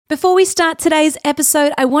Before we start today's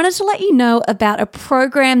episode, I wanted to let you know about a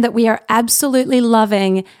program that we are absolutely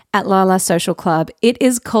loving at Lala Social Club. It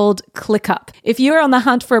is called ClickUp. If you're on the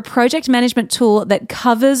hunt for a project management tool that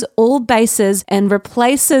covers all bases and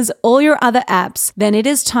replaces all your other apps, then it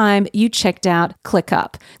is time you checked out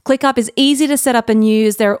ClickUp. ClickUp is easy to set up and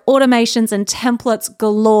use. There are automations and templates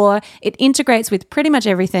galore. It integrates with pretty much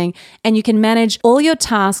everything, and you can manage all your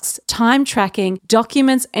tasks, time tracking,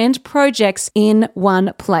 documents, and projects in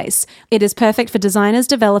one place. It is perfect for designers,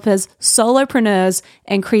 developers, solopreneurs,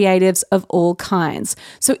 and creatives of all kinds.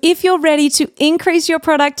 So if you're ready to increase your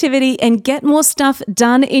productivity and get more stuff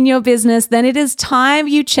done in your business, then it is time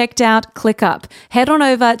you checked out ClickUp. Head on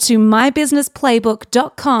over to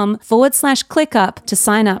mybusinessplaybook.com/ClickUp to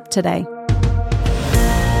sign up today.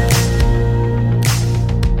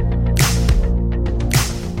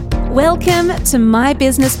 Welcome to My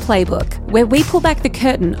Business Playbook, where we pull back the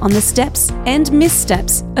curtain on the steps and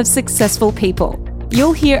missteps of successful people.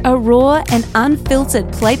 You'll hear a raw and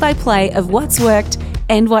unfiltered play-by-play of what's worked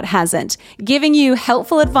and what hasn't, giving you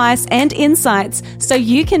helpful advice and insights so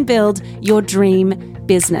you can build your dream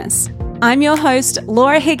business. I'm your host,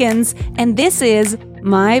 Laura Higgins, and this is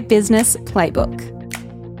My Business Playbook.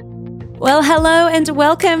 Well, hello and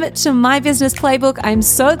welcome to My Business Playbook. I'm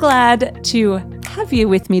so glad to have you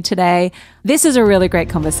with me today. This is a really great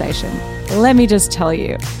conversation. Let me just tell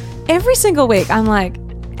you, every single week I'm like,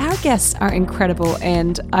 our guests are incredible,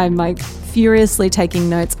 and I'm like furiously taking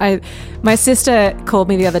notes. My sister called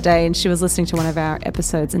me the other day and she was listening to one of our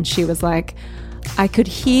episodes and she was like, I could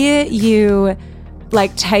hear you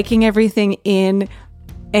like taking everything in,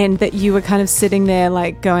 and that you were kind of sitting there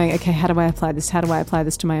like going, okay, how do I apply this? How do I apply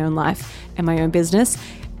this to my own life and my own business?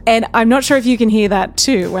 And I'm not sure if you can hear that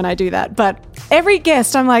too when I do that, but every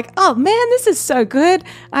guest I'm like, oh man, this is so good.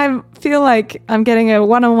 I feel like I'm getting a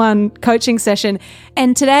one-on-one coaching session.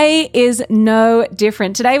 And today is no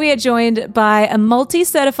different. Today we are joined by a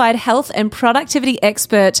multi-certified health and productivity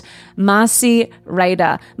expert, Marcy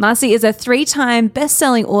Rader. Marcy is a 3-time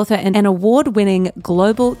best-selling author and an award-winning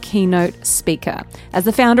global keynote speaker. As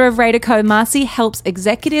the founder of Rader Co., Marcy helps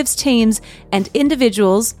executives, teams, and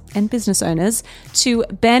individuals and business owners to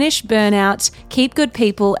banish burnout, keep good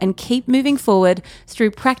people, and keep moving forward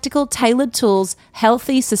through practical, tailored tools,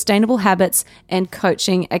 healthy, sustainable habits, and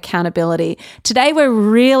coaching accountability. Today, we're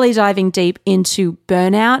really diving deep into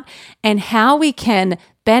burnout and how we can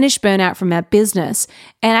banish burnout from our business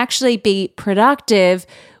and actually be productive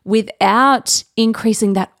without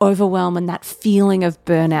increasing that overwhelm and that feeling of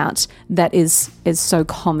burnout that is so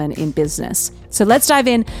common in business. So let's dive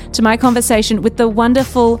in to my conversation with the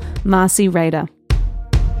wonderful Marcy Rader.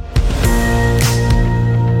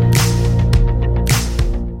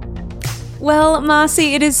 Well,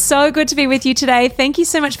 Marcy, it is so good to be with you today. Thank you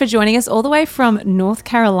so much for joining us all the way from North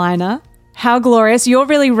Carolina. How glorious. You're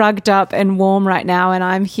really rugged up and warm right now, and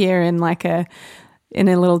I'm here in a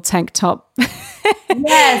little tank top.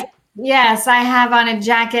 Yes, I have on a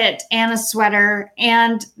jacket and a sweater,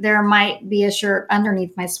 and there might be a shirt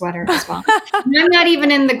underneath my sweater as well. I'm not even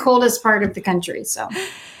in the coldest part of the country, so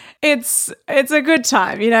it's a good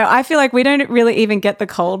time. You know, I feel like we don't really even get the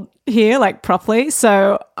cold here like properly,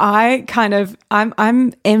 so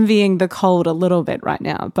I'm envying the cold a little bit right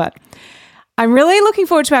now, but I'm really looking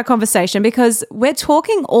forward to our conversation because we're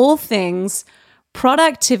talking all things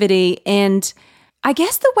productivity and I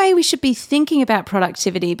guess the way we should be thinking about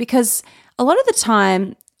productivity, because a lot of the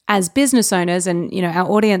time as business owners, and you know, our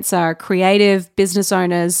audience are creative business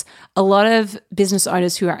owners, a lot of business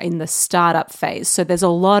owners who are in the startup phase. So there's a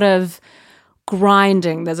lot of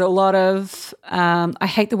grinding. There's a lot of, I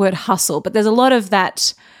hate the word hustle, but there's a lot of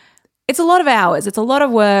that. It's a lot of hours. It's a lot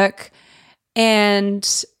of work. And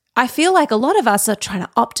I feel like a lot of us are trying to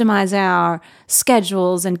optimize our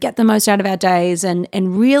schedules and get the most out of our days and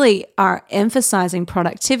really are emphasizing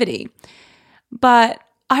productivity. But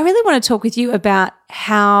I really want to talk with you about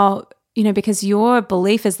how, you know, because your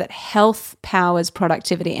belief is that health powers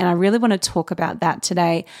productivity, and I really want to talk about that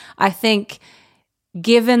today. I think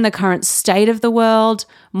given the current state of the world,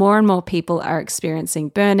 more and more people are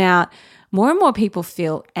experiencing burnout. More and more people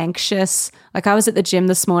feel anxious. Like I was at the gym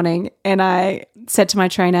this morning and I said to my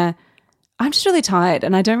trainer, I'm just really tired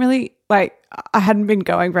and I don't really I hadn't been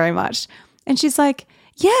going very much. And she's like,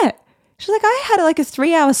 yeah. She's like, I had like a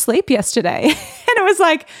 3-hour sleep yesterday. And it was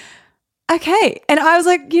like, okay. And I was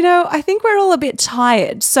like, you know, I think we're all a bit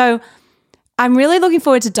tired. So I'm really looking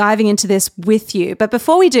forward to diving into this with you. But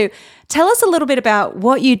before we do, tell us a little bit about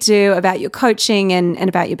what you do, about your coaching and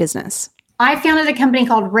about your business. I founded a company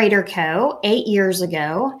called Rader Co. 8 years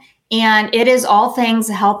ago, and it is all things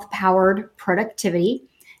health-powered productivity.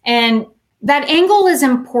 And that angle is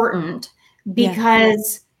important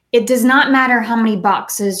because it does not matter how many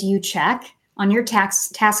boxes you check on your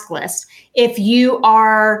task list if you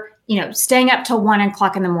are, staying up till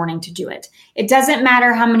 1:00 in the morning to do it. It doesn't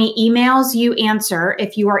matter how many emails you answer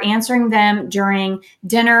if you are answering them during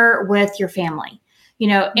dinner with your family,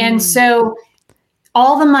 and so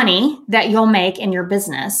all the money that you'll make in your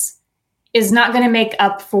business is not going to make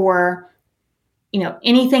up for,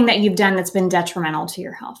 anything that you've done that's been detrimental to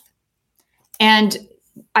your health. And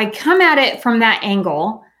I come at it from that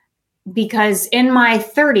angle because in my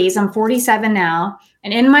 30s, I'm 47 now,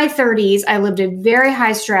 and in my 30s, I lived a very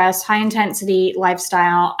high stress, high intensity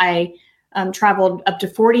lifestyle. I traveled up to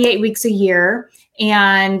 48 weeks a year,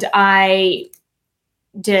 and I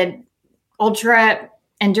did ultra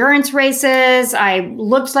endurance races. I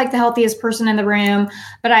looked like the healthiest person in the room,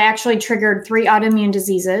 but I actually triggered 3 autoimmune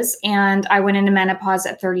diseases, and I went into menopause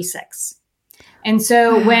at 36. And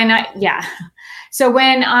so when I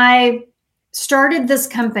started this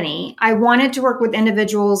company, I wanted to work with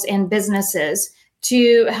individuals and businesses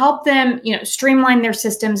to help them, streamline their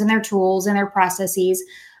systems and their tools and their processes,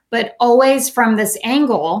 but always from this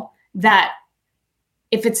angle that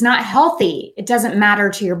if it's not healthy, it doesn't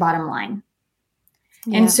matter to your bottom line.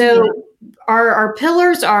 Yeah. And so our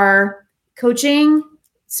pillars are coaching,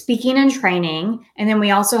 speaking and training, and then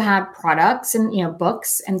we also have products and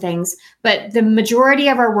books and things. But the majority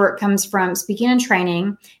of our work comes from speaking and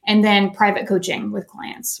training, and then private coaching with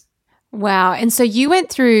clients. Wow! And so you went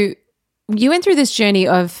through this journey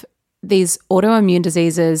of these autoimmune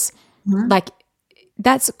diseases. Like,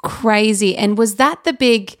 that's crazy. And was that the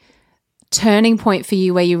big turning point for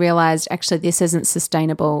you where you realized actually this isn't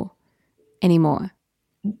sustainable anymore?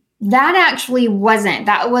 That actually wasn't.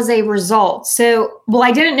 That was a result. So,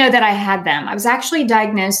 I didn't know that I had them. I was actually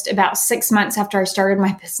diagnosed about 6 months after I started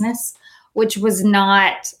my business, which was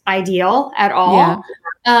not ideal at all.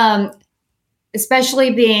 Yeah.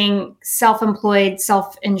 Especially being self-employed,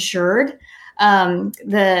 self-insured.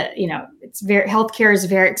 Healthcare is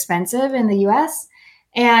very expensive in the US.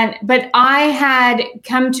 But I had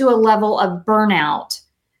come to a level of burnout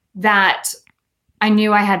that I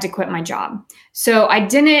knew I had to quit my job. So I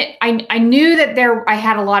knew that I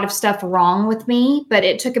had a lot of stuff wrong with me, but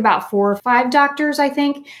it took about 4 or 5 doctors, I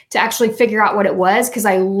think, to actually figure out what it was, because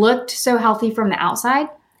I looked so healthy from the outside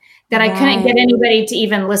that I couldn't get anybody to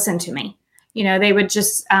even listen to me. They would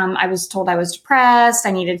just, I was told I was depressed.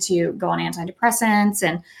 I needed to go on antidepressants.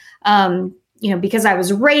 And, because I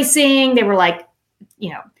was racing, they were like,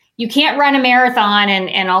 you can't run a marathon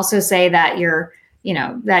and also say that you're,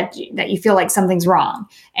 that you feel like something's wrong.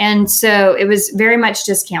 And so it was very much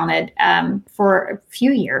discounted for a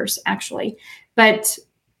few years, actually. But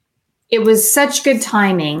it was such good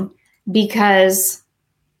timing because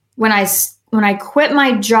when I quit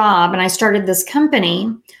my job and I started this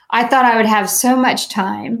company, I thought I would have so much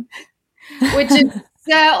time, which is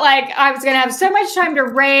so I was going to have so much time to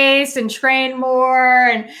race and train more,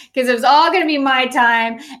 and because it was all going to be my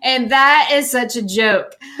time. And that is such a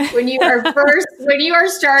joke. When you are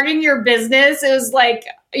starting your business, it was like,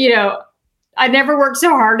 I never worked so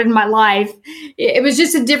hard in my life. It was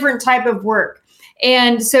just a different type of work.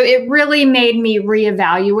 And so it really made me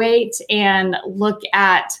reevaluate and look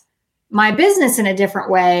at my business in a different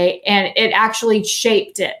way. And it actually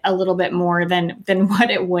shaped it a little bit more than what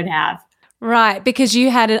it would have. Right, because you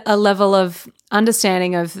had a level of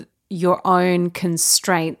understanding of your own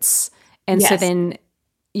constraints. And so then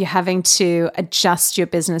you're having to adjust your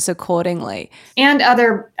business accordingly. And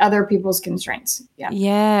other people's constraints. Yeah.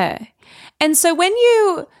 Yeah. And so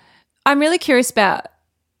I'm really curious about,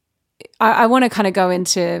 I want to kind of go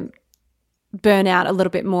into burnout a little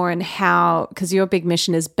bit more and how, because your big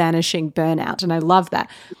mission is banishing burnout. And I love that.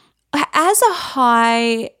 As a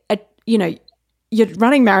high, you're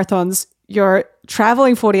running marathons, you're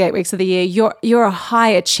traveling 48 weeks of the year, you're a high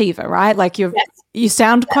achiever, right? Like you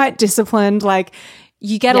sound quite disciplined, like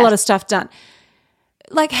you get a lot of stuff done.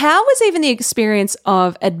 Like, how was even the experience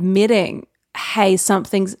of admitting, hey,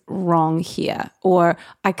 something's wrong here, or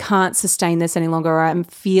I can't sustain this any longer, or I'm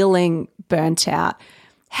feeling burnt out?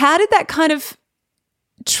 How did that kind of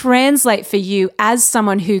translate for you as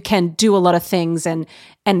someone who can do a lot of things and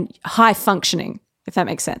high functioning, if that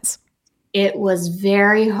makes sense? It was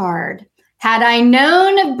very hard. Had I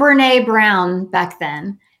known Brené Brown back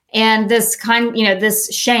then and this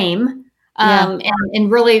this shame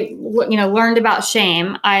and really, learned about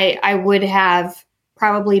shame, I would have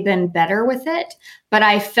probably been better with it. But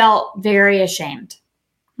I felt very ashamed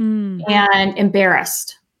and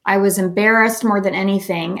embarrassed I was embarrassed more than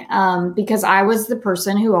anything because I was the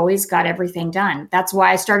person who always got everything done. That's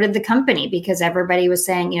why I started the company, because everybody was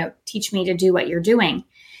saying, teach me to do what you're doing.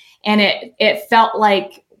 And it felt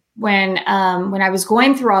like when I was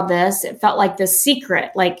going through all this, it felt like this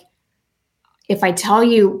secret, like if I tell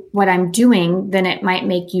you what I'm doing, then it might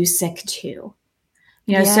make you sick too.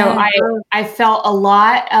 So I felt a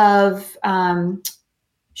lot of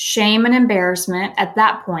shame and embarrassment at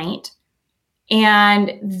that point.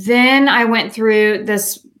 And then I went through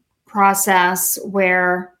this process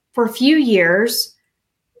where for a few years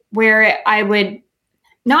where I would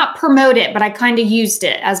not promote it, but I kind of used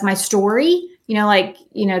it as my story,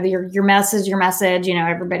 your message,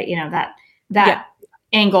 everybody, that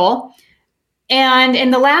angle. And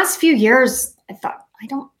in the last few years, I thought,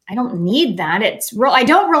 I don't need that. It's real. I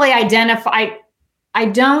don't really identify. I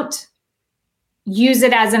don't use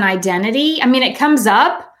it as an identity. I mean, it comes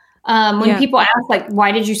up when people ask, like,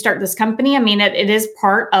 why did you start this company? I mean, it is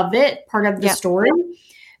part of the story,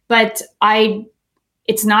 but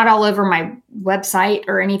it's not all over my website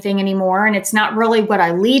or anything anymore. And it's not really what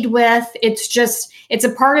I lead with. It's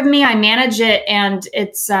a part of me. I manage it. And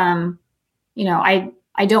it's, I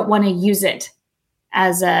don't want to use it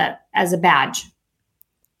as a badge.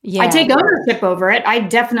 Yeah. I take ownership over it. I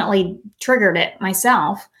definitely triggered it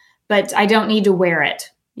myself, but I don't need to wear it.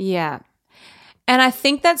 Yeah. And I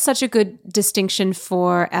think that's such a good distinction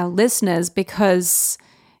for our listeners because,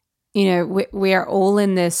 we are all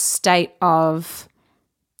in this state of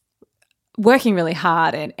working really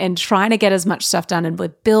hard and trying to get as much stuff done, and we're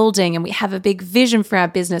building and we have a big vision for our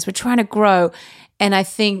business. We're trying to grow. And I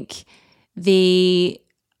think the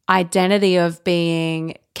identity of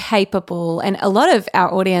being capable, and a lot of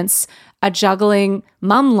our audience are juggling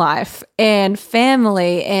mum life and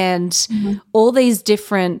family and all these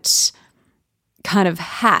different kind of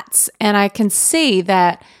hats. And I can see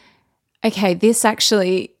that, okay, this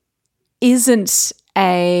actually isn't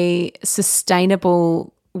a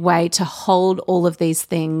sustainable way to hold all of these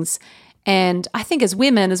things. And I think as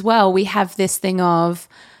women as well, we have this thing of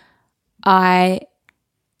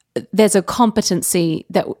there's a competency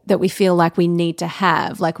that we feel like we need to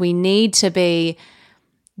have. Like we need to be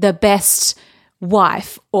the best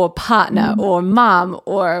wife or partner or mum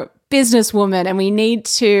or businesswoman, and we need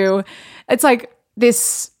to, it's like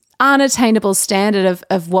this unattainable standard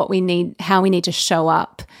of what we need, how we need to show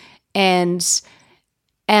up. And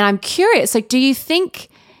I'm curious, like,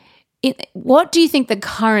 what do you think the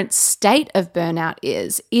current state of burnout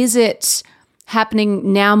is? Is it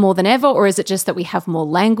happening now more than ever, or is it just that we have more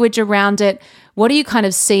language around it? What do you kind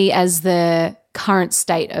of see as the current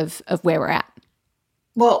state of where we're at?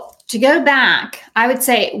 Well, to go back, I would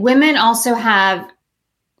say women also have,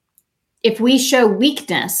 if we show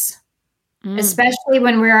weakness, especially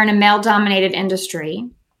when we're in a male-dominated industry,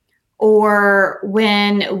 or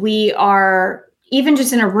when we are even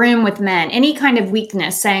just in a room with men, any kind of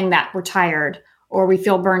weakness, saying that we're tired or we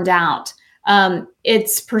feel burned out,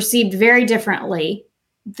 it's perceived very differently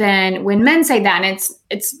than when men say that. And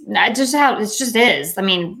it's not just how it just is. I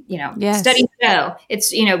mean, Studies show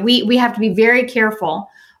it's, we have to be very careful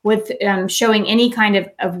with showing any kind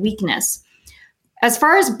of weakness. As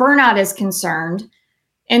far as burnout is concerned,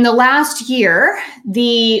 in the last year,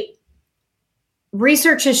 the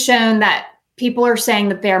research has shown that people are saying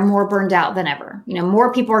that they're more burned out than ever.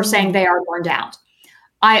 More people are saying they are burned out.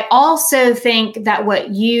 I also think that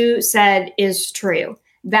what you said is true,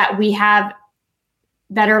 that we have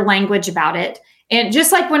better language about it. And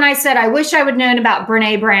just like when I said, I wish I would have known about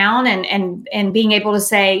Brené Brown and being able to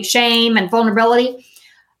say shame and vulnerability,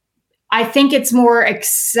 I think it's more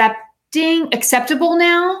acceptable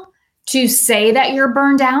now to say that you're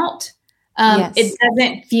burned out. Yes. It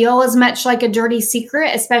doesn't feel as much like a dirty secret,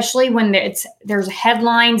 especially when there's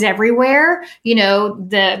headlines everywhere,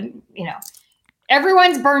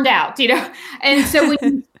 everyone's burned out, and so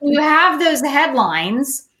when you have those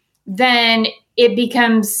headlines, then it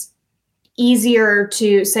becomes easier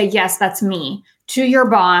to say, yes, that's me, to your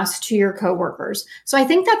boss, to your coworkers. So I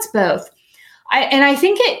think that's both. I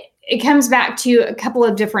think it comes back to a couple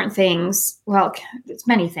of different things. Well, it's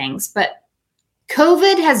many things, but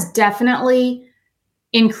COVID has definitely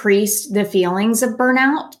increased the feelings of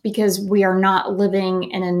burnout because we are not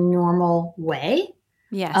living in a normal way.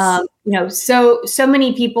 Yes. So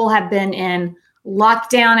many people have been in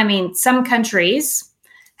lockdown. I mean, some countries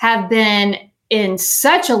have been in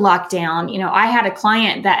such a lockdown. I had a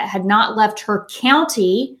client that had not left her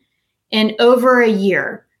county in over a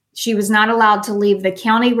year. She was not allowed to leave the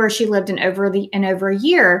county where she lived in over a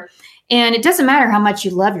year. And it doesn't matter how much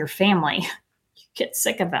you love your family. Get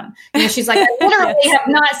sick of them. She's like, I literally have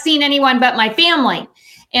not seen anyone but my family.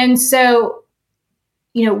 And so,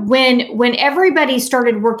 when everybody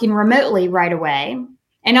started working remotely right away,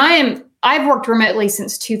 and I've worked remotely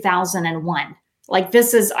since 2001. Like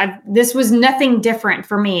this was nothing different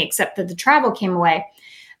for me except that the travel came away,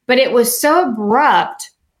 but it was so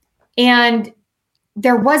abrupt and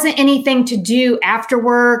there wasn't anything to do after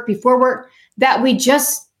work, before work, that we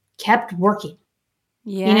just kept working.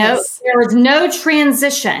 Yes. There was no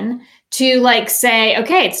transition to like say,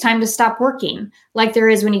 okay, it's time to stop working, like there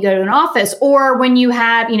is when you go to an office, or when you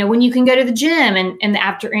have, when you can go to the gym and in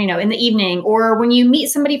the evening, or when you meet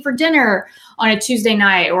somebody for dinner on a Tuesday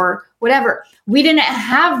night or whatever. We didn't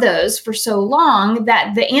have those for so long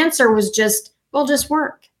that the answer was just, well, just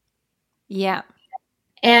work. Yeah.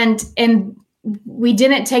 And we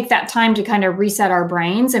didn't take that time to kind of reset our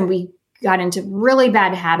brains, and we got into really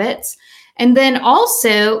bad habits. And then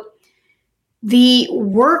also the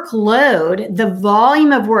workload, the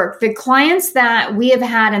volume of work, the clients that we have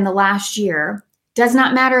had in the last year, does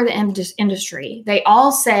not matter the industry. They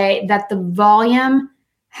all say that the volume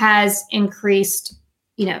has increased,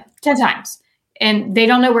 10 times, and they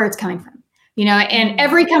don't know where it's coming from, and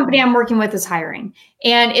every company I'm working with is hiring.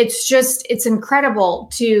 And it's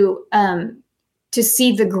incredible to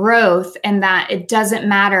see the growth, and that it doesn't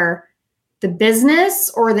matter the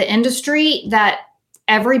business or the industry, that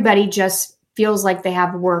everybody just feels like they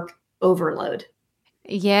have work overload.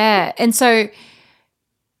 Yeah. And so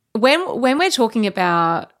when we're talking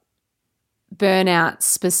about burnout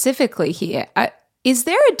specifically here, is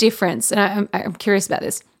there a difference, and I'm curious about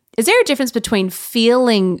this, is there a difference between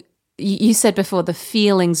feeling, you said before, the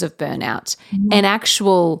feelings of burnout and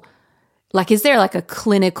actual, like, is there like a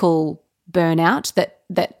clinical burnout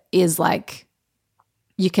that is like,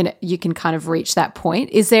 you can kind of reach that point?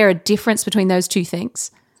 Is there a difference between those two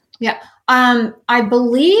things? Yeah. I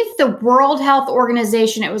believe the World Health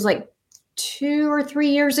Organization, it was like 2 or 3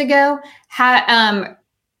 years ago, had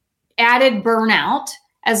added burnout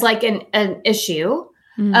as like an issue.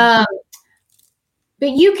 But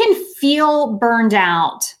you can feel burned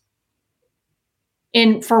out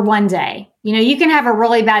for one day. You can have a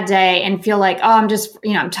really bad day and feel like, oh, I'm just,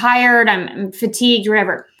 I'm tired, I'm fatigued,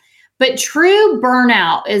 whatever. But true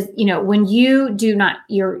burnout is, when you do not,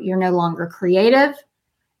 you're no longer creative.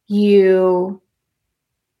 It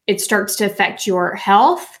starts to affect your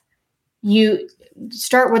health. You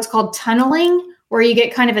start what's called tunneling, where you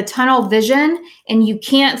get kind of a tunnel vision and you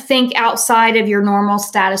can't think outside of your normal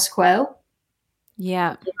status quo.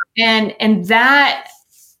 Yeah. And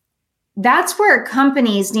that's where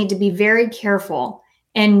companies need to be very careful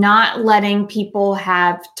and not letting people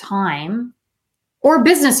have time, or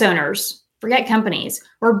business owners, forget companies,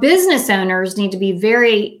 or business owners need to be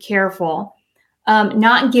very careful,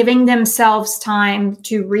 not giving themselves time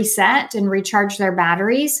to reset and recharge their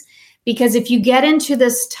batteries. Because if you get into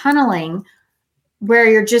this tunneling where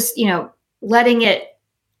you're just, letting it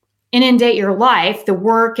inundate your life, the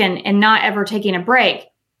work, and not ever taking a break,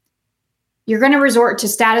 you're going to resort to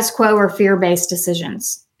status quo or fear-based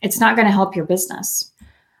decisions. It's not going to help your business.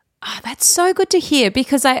 Oh, that's so good to hear,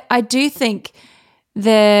 because I do think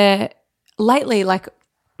lately, like,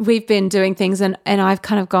 we've been doing things and I've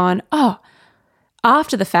kind of gone, oh,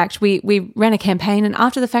 after the fact, we ran a campaign, and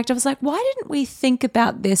after the fact I was like, why didn't we think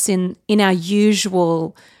about this in our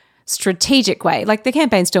usual strategic way? Like, the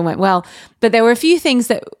campaign still went well, but there were a few things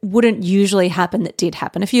that wouldn't usually happen that did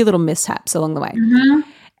happen, a few little mishaps along the way. Mm-hmm.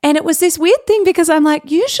 And it was this weird thing, because I'm like,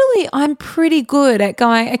 usually I'm pretty good at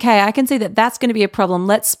going, okay, I can see that that's going to be a problem.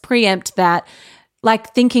 Let's preempt that,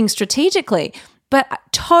 like thinking strategically. But I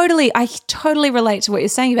totally relate to what you're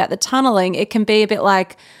saying about the tunneling. It can be a bit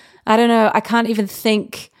like, I don't know, I can't even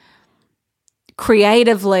think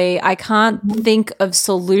creatively. I can't think of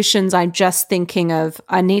solutions. I'm just thinking of,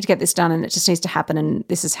 I need to get this done and it just needs to happen, and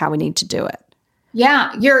this is how we need to do it.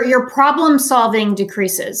 Yeah, your problem solving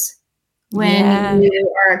decreases when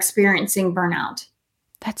you are experiencing burnout.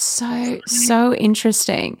 That's so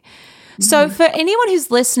interesting. Mm-hmm. So for anyone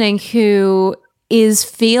who's listening who is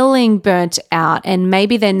feeling burnt out, and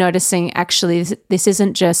maybe they're noticing, actually, this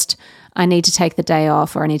isn't just, I need to take the day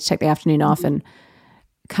off, or I need to take the afternoon off and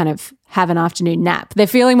kind of have an afternoon nap. They're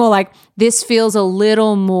feeling more like, this feels a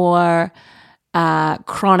little more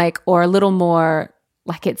chronic, or a little more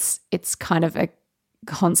like it's kind of a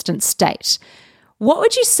constant state. What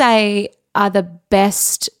would you say are the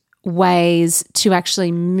best ways to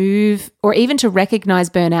actually move, or even to recognize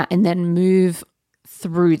burnout and then move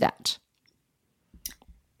through that?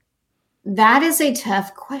 That is a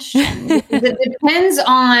tough question, because it depends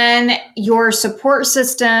on your support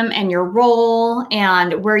system and your role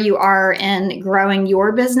and where you are in growing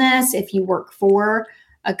your business. If you work for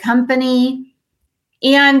a company,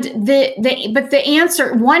 And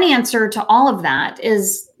one answer to all of that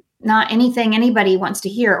is not anything anybody wants to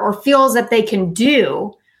hear or feels that they can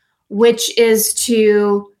do, which is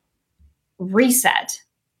to reset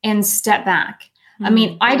and step back. I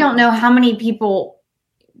mean, I don't know how many people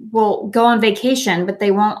will go on vacation, but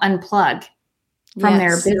they won't unplug from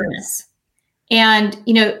their business. And,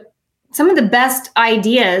 some of the best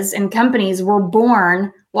ideas and companies were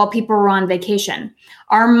born while people were on vacation.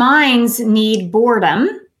 Our minds need boredom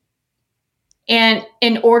and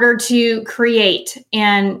in order to create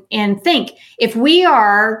and think. If we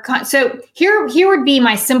are, so here would be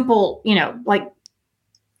my simple, like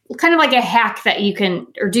kind of like a hack that you can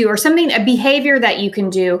do, or something, a behavior that you can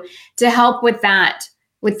do to help with that,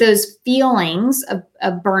 with those feelings of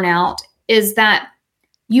burnout, is that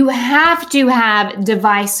you have to have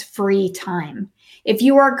device-free time. If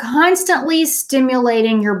you are constantly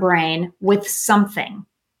stimulating your brain with something,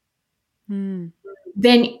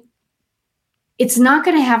 then it's not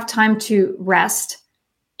going to have time to rest,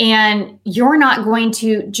 and you're not going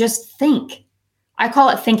to just think. I call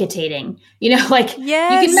it thinkitating. Like you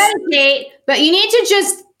can meditate, but you need to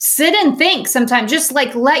just sit and think sometimes. Just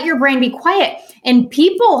like let your brain be quiet. And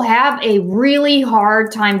people have a really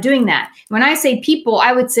hard time doing that. When I say people,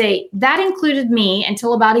 I would say that included me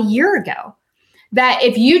until about a year ago. That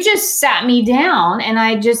if you just sat me down and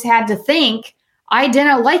I just had to think, I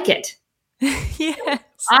didn't like it. Yes.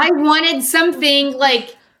 I wanted something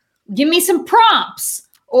like, give me some prompts,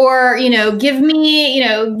 or, give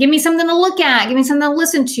me something to look at, give me something to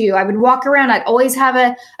listen to. I would walk around. I'd always have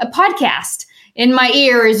a podcast in my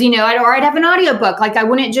ears, or I'd have an audiobook. Like I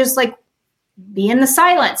wouldn't just like be in the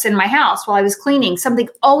silence in my house while I was cleaning. Something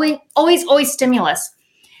always stimulus.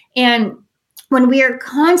 And when we are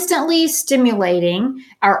constantly stimulating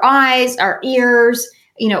our eyes, our ears,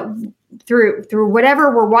 through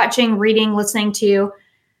whatever we're watching, reading, listening to,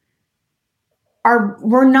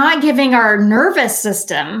 we're not giving our nervous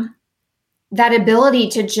system that ability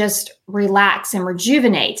to just relax and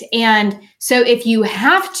rejuvenate. And so if you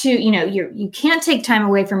have to, you can't take time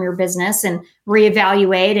away from your business and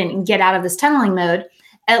reevaluate and get out of this tunneling mode,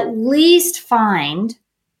 at least find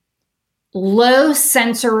low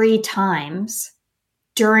sensory times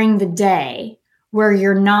during the day where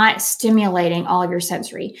you're not stimulating all of your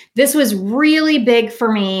sensory. This was really big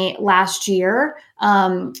for me last year.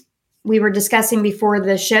 We were discussing before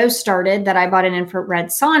the show started that I bought an infrared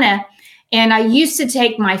sauna. And I used to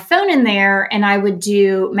take my phone in there and I would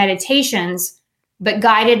do meditations, but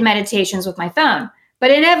guided meditations with my phone. But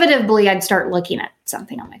inevitably, I'd start looking at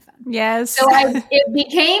something on my phone. Yes. So it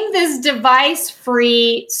became this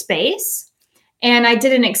device-free space. And I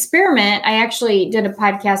did an experiment. I actually did a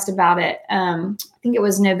podcast about it. I think it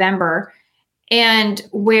was November. And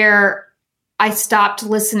where I stopped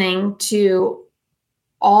listening to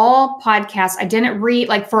all podcasts. I didn't read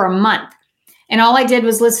like for a month. And all I did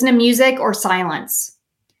was listen to music or silence.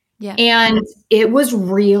 Yeah. And it was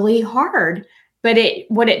really hard. But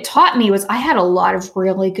what it taught me was I had a lot of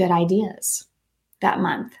really good ideas that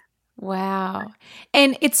month. Wow.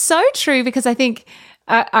 And it's so true, because I think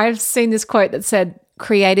I've seen this quote that said,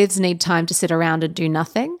 creatives need time to sit around and do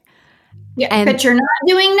nothing. Yeah, but you're not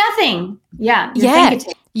doing nothing. Yeah.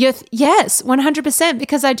 Yes, 100%.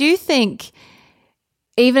 Because I do think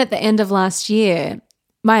even at the end of last year,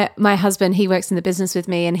 my husband, he works in the business with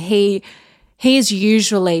me, and he is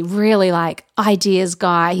usually really like ideas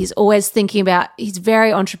guy. He's always thinking he's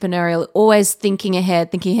very entrepreneurial, always thinking ahead.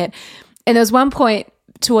 And there was one point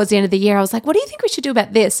towards the end of the year, I was like, what do you think we should do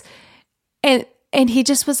about this? And he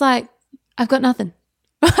just was like, I've got nothing.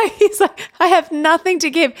 He's like, I have nothing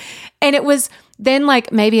to give. And it was then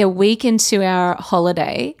like maybe a week into our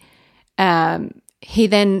holiday, he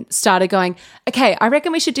then started going, okay, I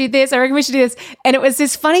reckon we should do this. And it was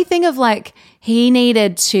this funny thing of like, he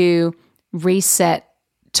needed to reset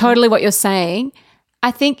totally what you're saying.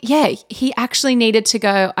 I think, he actually needed to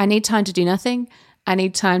go, I need time to do nothing. I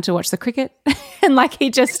need time to watch the cricket. And like,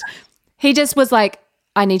 he just was like,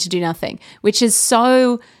 I need to do nothing, which is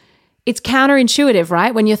it's counterintuitive,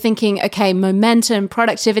 right? When you're thinking, okay, momentum,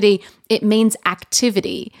 productivity, it means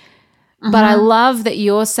activity. Mm-hmm. But I love that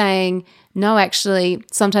you're saying, no, actually,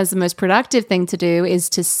 sometimes the most productive thing to do is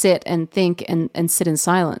to sit and think and sit in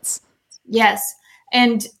silence. Yes.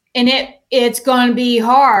 And it's going to be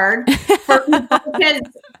hard because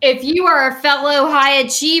if you are a fellow high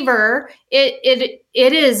achiever, it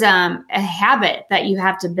is a habit that you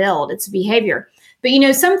have to build. It's a behavior.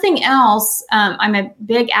 But, something else I'm a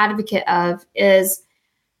big advocate of is,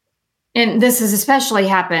 and this has especially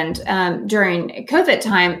happened during COVID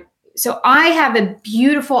time. So I have a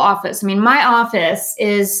beautiful office. I mean, my office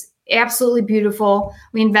is absolutely beautiful.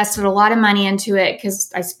 We invested a lot of money into it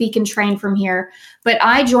because I speak and train from here. But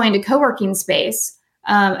I joined a co-working space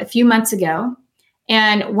a few months ago.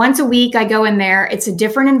 And once a week, I go in there. It's a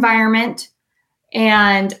different environment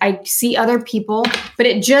and I see other people, but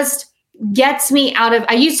it just gets me out of,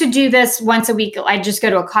 I used to do this once a week. I'd just go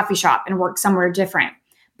to a coffee shop and work somewhere different,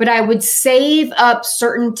 but I would save up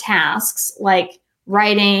certain tasks like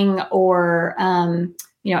writing or,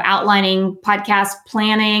 outlining, podcast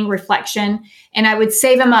planning, reflection, and I would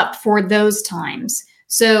save them up for those times.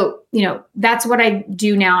 So, that's what I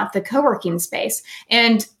do now at the co-working space.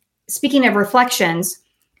 And speaking of reflections,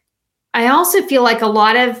 I also feel like a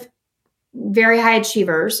lot of very high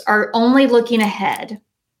achievers are only looking ahead.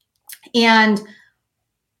 And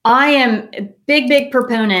I am a big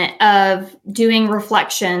proponent of doing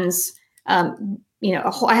reflections. I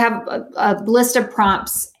have a list of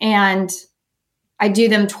prompts and I do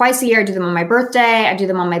them twice a year. I do them on my birthday. I do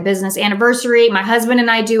them on my business anniversary. My husband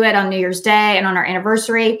and I do it on New Year's Day and on our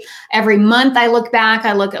anniversary. Every month I look back,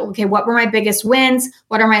 I look at, okay, what were my biggest wins?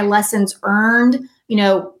 What are my lessons earned?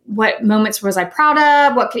 What moments was I proud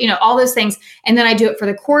of? All those things. And then I do it for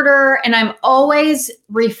the quarter and I'm always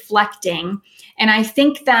reflecting. And I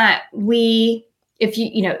think that if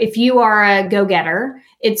you are a go-getter,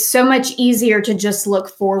 it's so much easier to just look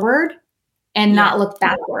forward and not look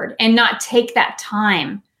backward and not take that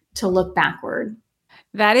time to look backward.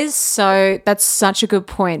 That's such a good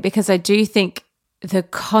point, because I do think the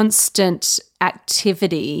constant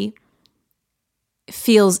activity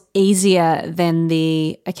feels easier than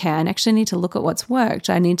I actually need to look at what's worked.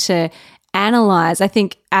 I need to analyze. I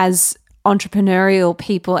think as entrepreneurial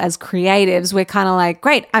people, as creatives, we're kind of like,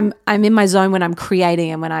 great, I'm in my zone when I'm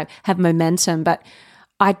creating and when I have momentum, but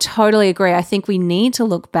I totally agree. I think we need to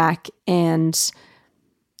look back and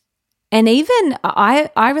even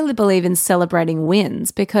I really believe in celebrating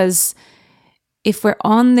wins, because if we're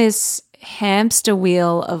on this hamster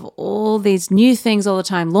wheel of all these new things all the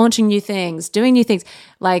time, launching new things, doing new things,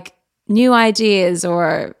 like new ideas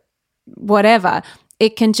or whatever,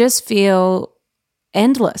 it can just feel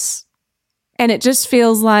endless. And it just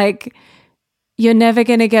feels like you're never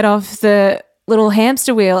going to get off the little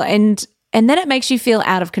hamster wheel. And then it makes you feel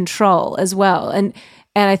out of control as well. And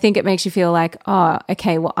I think it makes you feel like, oh,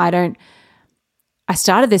 okay, well, I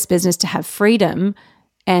started this business to have freedom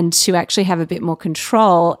and to actually have a bit more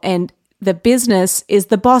control. And the business is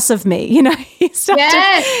the boss of me,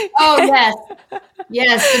 Yes. Oh, yes.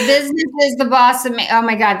 Yes. The business is the boss of me. Oh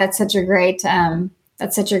my God. That's such a great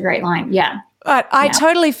line. Yeah. But I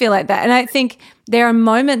totally feel like that. And I think there are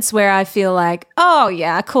moments where I feel like, oh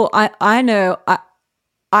yeah, cool. I know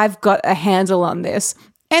I've got a handle on this.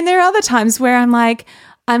 And there are other times where I'm like,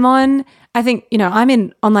 I'm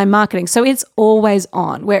in online marketing. So it's always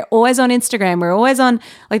on. We're always on Instagram. We're always on,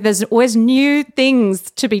 like, there's always new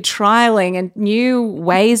things to be trialing and new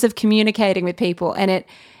ways of communicating with people. And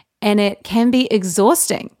it can be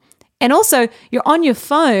exhausting. And also you're on your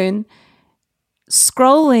phone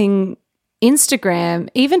scrolling Instagram,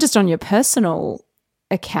 even just on your personal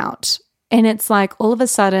account. And it's like all of a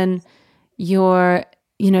sudden you're,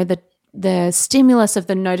 the stimulus of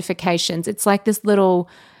the notifications. It's like this little,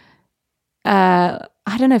 I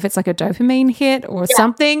don't know if it's like a dopamine hit or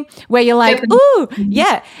something, where you're like, ooh,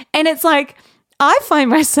 yeah. And it's like, I find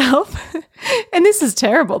myself, and this is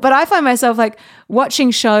terrible, but I find myself like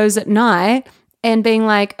watching shows at night and being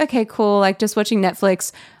like, okay, cool, like just watching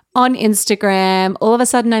Netflix on Instagram. All of a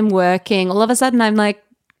sudden I'm working. All of a sudden I'm like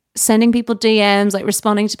sending people DMs, like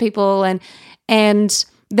responding to people, and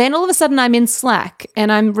then all of a sudden I'm in Slack and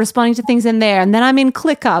I'm responding to things in there. And then I'm in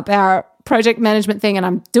ClickUp, our project management thing, and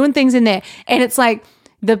I'm doing things in there. And it's like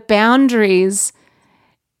the boundaries,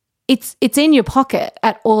 it's in your pocket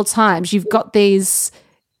at all times. You've got these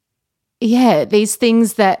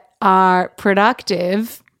things that are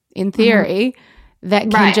productive in theory that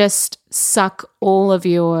can just suck all of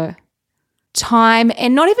your time,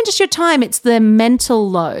 and not even just your time, it's the mental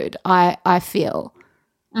load, I feel.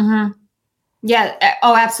 Mm-hmm. Yeah.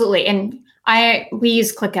 Oh, absolutely. And we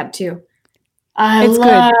use ClickUp too. It's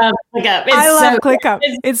love good. ClickUp. I love ClickUp.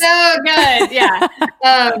 It's so good. Yeah.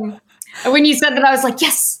 When you said that, I was like,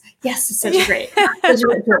 yes, it's such a great.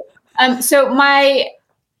 So my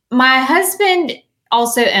husband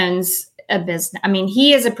also owns a business. I mean,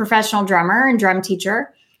 he is a professional drummer and drum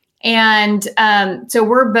teacher. And so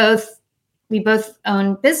we both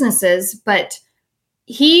own businesses, but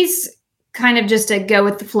he's kind of just a go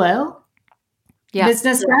with the flow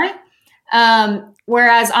business guy.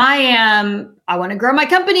 Whereas I want to grow my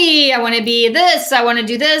company. I want to be this. I want to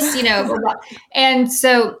do this, blah, blah. And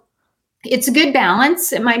so it's a good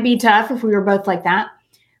balance. It might be tough if we were both like that.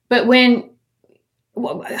 But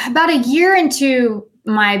about a year into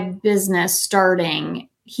my business starting,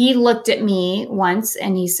 he looked at me once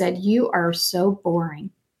and he said, "You are so boring."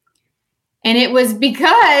 And it was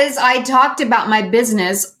because I talked about my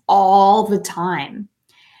business all the time.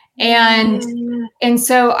 And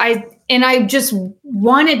so I just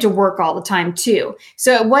wanted to work all the time too.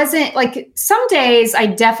 So it wasn't like, some days I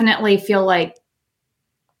definitely feel like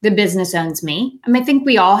the business owns me. I mean, I think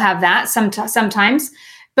we all have that sometimes.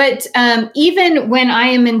 But even when I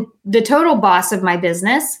am in the total boss of my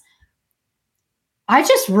business, I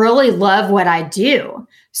just really love what I do.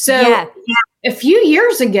 So a few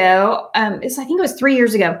years ago, I think it was 3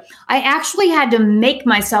 years ago, I actually had to make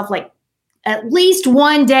myself like at least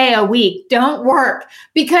one day a week don't work,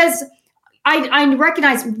 because I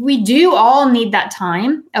recognize we do all need that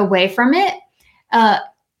time away from it.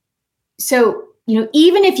 So,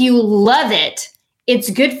 even if you love it, it's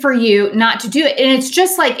good for you not to do it. And it's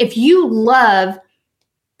just like, if you love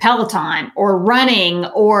Peloton or running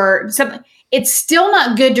or something, it's still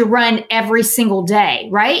not good to run every single day,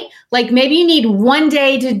 right? Like maybe you need one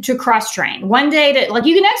day to cross train, one day to, like,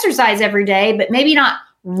 you can exercise every day, but maybe not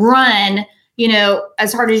run,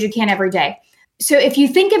 as hard as you can every day. So if you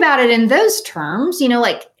think about it in those terms,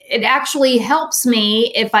 like it actually helps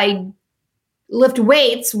me if I lift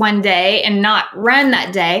weights one day and not run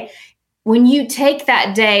that day. When you take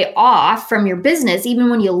that day off from your business,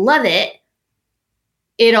 even when you love it,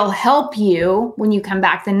 it'll help you when you come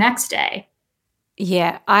back the next day.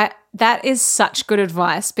 Yeah, that is such good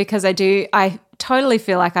advice, because I totally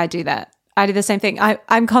feel like I do that. I do the same thing.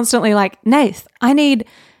 I'm constantly like, Nath, I need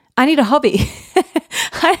a hobby.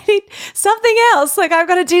 I need something else. Like, I've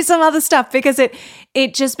got to do some other stuff, because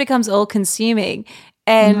it just becomes all consuming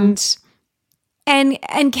and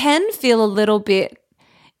can feel a little bit,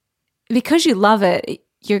 because you love it,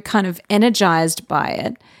 you're kind of energized by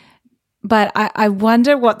it. But I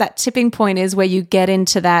wonder what that tipping point is where you get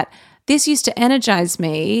into that, this used to energize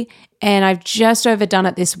me and I've just overdone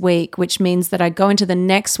it this week, which means that I go into the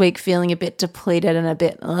next week feeling a bit depleted and a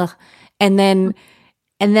bit ugh. And then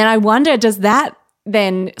I wonder, does that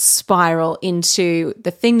then spiral into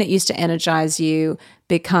the thing that used to energize you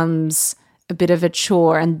becomes a bit of a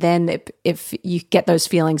chore, and then if you get those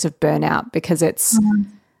feelings of burnout, because it's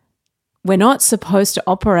we're not supposed to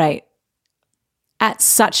operate at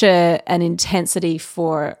such an intensity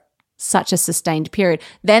for such a sustained period.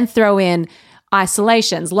 Then throw in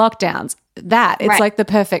isolations, lockdowns, it's like the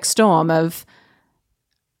perfect storm of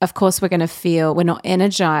course we're going to feel we're not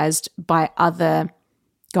energized by other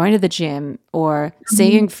going to the gym or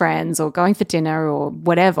seeing friends or going for dinner or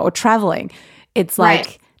whatever, or traveling. It's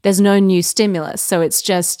like there's no new stimulus. So it's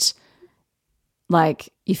just like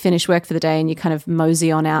you finish work for the day and you kind of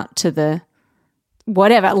mosey on out to the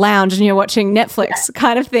whatever lounge and you're watching Netflix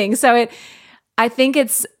kind of thing. So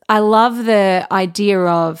I love the idea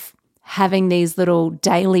of having these little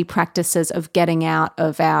daily practices of getting out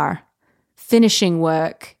of our finishing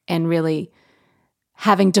work and really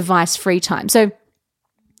having device-free time. So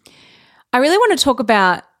I really want to talk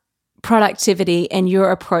about productivity and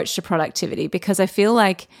your approach to productivity, because I feel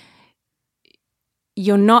like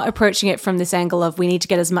you're not approaching it from this angle of we need to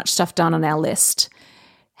get as much stuff done on our list.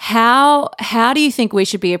 How do you think we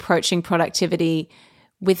should be approaching productivity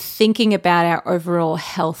with thinking about our overall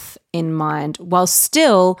health in mind, while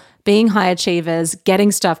still being high achievers,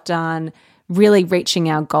 getting stuff done, really reaching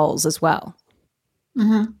our goals as well?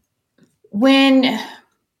 Mm-hmm. When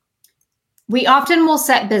we often will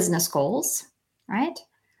set business goals, right?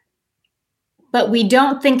 But we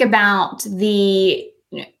don't think about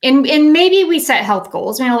and maybe we set health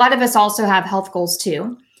goals. I mean, a lot of us also have health goals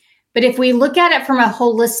too. But if we look at it from a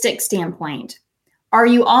holistic standpoint, are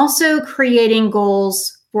you also creating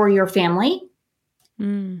goals for your family?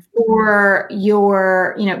 Or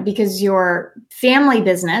your, because your family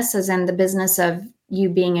business, as in the business of you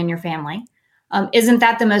being in your family, isn't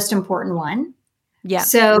that the most important one? Yeah.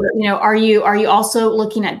 So, are you also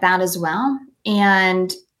looking at that as well?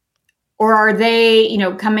 Or are they,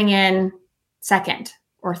 coming in second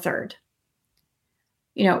or third?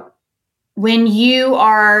 When you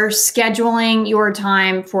are scheduling your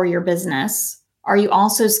time for your business, are you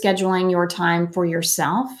also scheduling your time for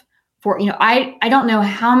yourself? I don't know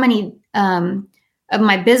how many of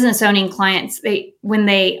my business owning clients, when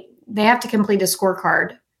they have to complete a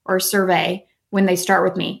scorecard or a survey when they start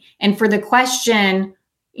with me. And for the question,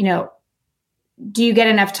 do you get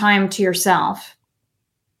enough time to yourself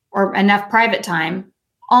or enough private time?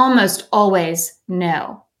 Almost always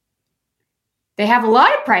no. They have a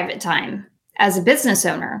lot of private time as a business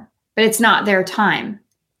owner, but it's not their time.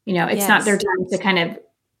 It's not their time to kind of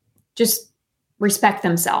just respect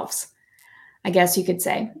themselves, I guess you could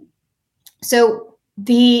say. So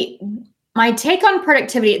my take on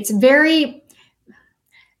productivity, it's very,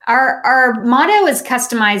 our motto is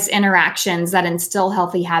customized interactions that instill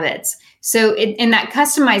healthy habits. So and that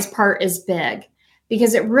customized part is big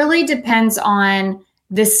because it really depends on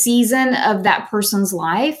the season of that person's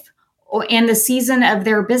life and the season of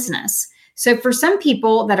their business. So for some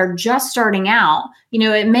people that are just starting out,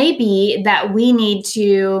 it may be that we need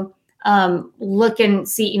to look and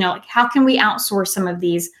see, like how can we outsource some of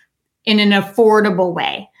these in an affordable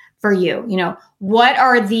way for you? What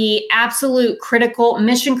are the absolute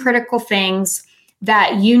mission critical things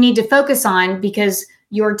that you need to focus on because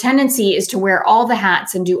your tendency is to wear all the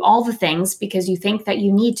hats and do all the things because you think that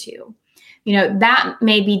you need to. That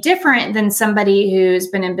may be different than somebody who's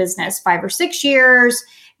been in business 5 or 6 years.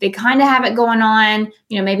 They kind of have it going on.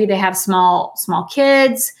 Maybe they have small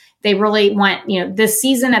kids. They really want, this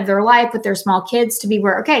season of their life with their small kids to be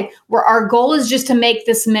where our goal is just to make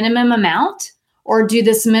this minimum amount or do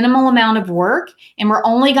this minimal amount of work. And we're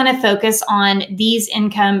only going to focus on these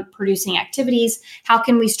income producing activities. How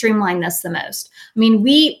can we streamline this the most? I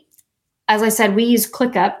mean, as I said, we use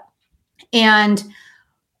ClickUp, and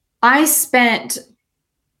I spent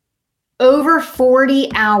over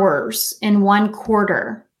 40 hours in one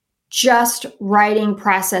quarter just writing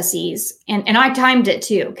processes. And I timed it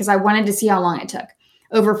too, because I wanted to see how long it took.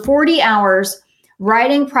 Over 40 hours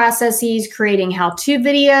writing processes, creating how-to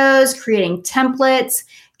videos, creating templates,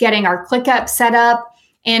 getting our ClickUp set up.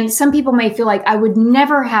 And some people may feel like I would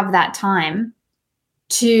never have that time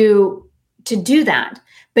to do that.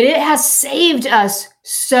 But it has saved us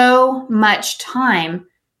so much time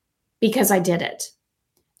because I did it.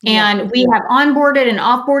 And we have onboarded and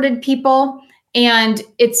offboarded people. And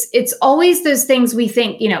it's always those things we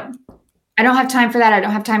think, I don't have time for that. I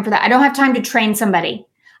don't have time for that. I don't have time to train somebody.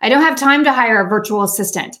 I don't have time to hire a virtual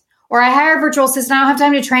assistant, or I hire a virtual assistant. I don't have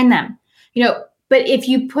time to train them, but if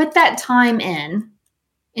you put that time in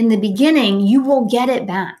the beginning, you will get it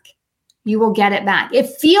back. You will get it back. It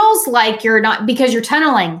feels like you're not, because you're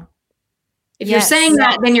tunneling. If you're saying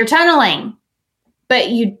that, then you're tunneling, but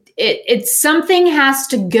it's something has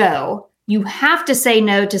to go. You have to say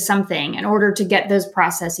no to something in order to get those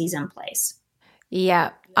processes in place.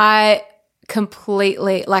 Yeah, I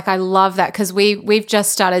completely, I love that, because we've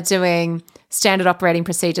just started doing standard operating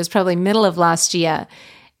procedures probably middle of last year,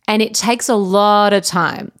 and it takes a lot of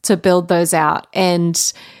time to build those out,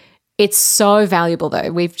 and it's so valuable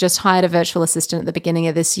though. We've just hired a virtual assistant at the beginning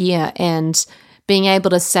of this year, and being able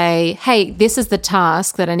to say, hey, this is the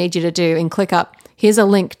task that I need you to do in ClickUp. Here's a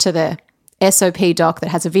link to the SOP doc that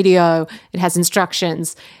has a video, it has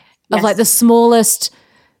instructions of the smallest,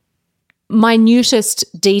 minutest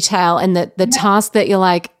detail, and the task that you're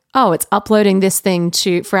like, oh, it's uploading this thing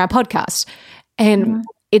for our podcast. And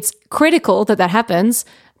it's critical that happens,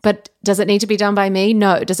 but does it need to be done by me?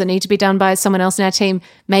 No. Does it need to be done by someone else in our team?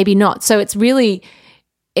 Maybe not. So it's really,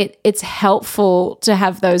 it's helpful to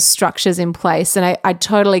have those structures in place. And I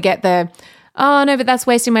totally get oh no, but that's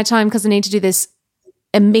wasting my time because I need to do this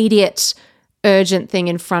immediate, urgent thing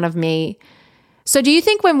in front of me. So do you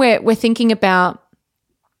think when we're thinking about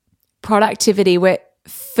productivity,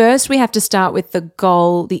 first we have to start with the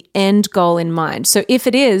goal, the end goal in mind? So if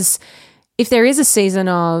there is a season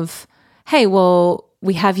of, hey, well,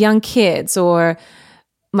 we have young kids, or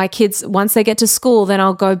my kids, once they get to school, then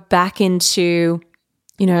I'll go back into,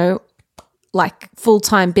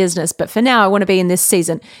 full-time business. But for now, I want to be in this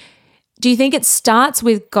season. Do you think it starts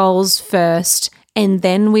with goals first and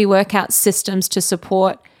then we work out systems to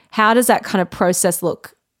support? How does that kind of process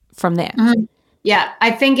look from there? Mm-hmm. Yeah,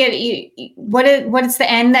 I think what is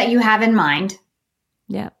the end that you have in mind?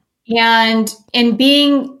 Yeah. And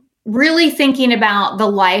being really thinking about the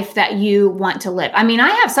life that you want to live. I mean, I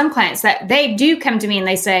have some clients that they do come to me and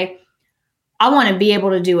they say, I want to be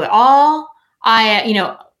able to do it all. I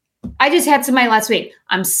just had somebody last week.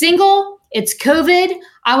 I'm single. It's COVID.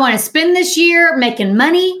 I want to spend this year making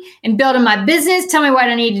money and building my business. Tell me what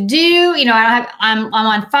I need to do. I'm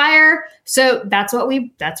on fire. So that's what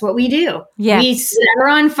we do. Yeah. We set her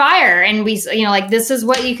on fire, and we, this is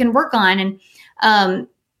what you can work on. And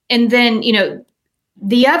then,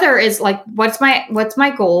 the other is what's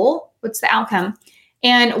my goal? What's the outcome?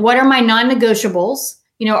 And what are my non-negotiables?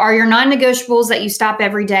 Are your non-negotiables that you stop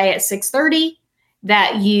every day at 6:30?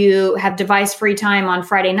 That you have device-free time on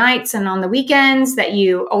Friday nights and on the weekends, that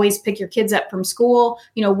you always pick your kids up from school?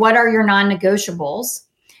 What are your non-negotiables?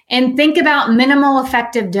 And think about minimal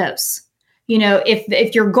effective dose.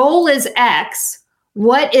 If your goal is X,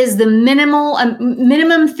 what is the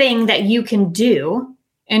minimum thing that you can do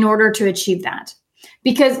in order to achieve that?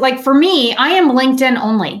 Because like for me, I am LinkedIn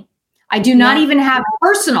only. I do not even have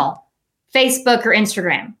personal Facebook or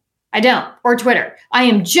Instagram. I don't, or Twitter. I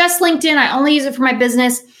am just LinkedIn. I only use it for my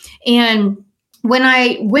business. And when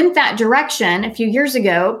I went that direction a few years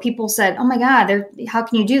ago, people said, oh my God, how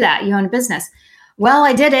can you do that? You own a business. Well,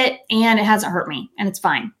 I did it and it hasn't hurt me and it's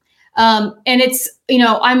fine. And it's,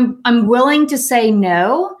 I'm willing to say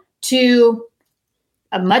no to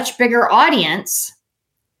a much bigger audience,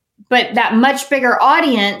 but that much bigger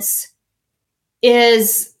audience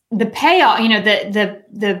is the payoff.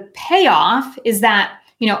 The payoff is that,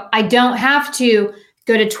 I don't have to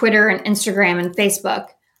go to Twitter and Instagram and Facebook,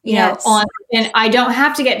 and I don't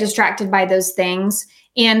have to get distracted by those things.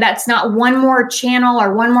 And that's not one more channel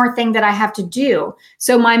or one more thing that I have to do.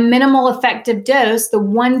 So my minimal effective dose, the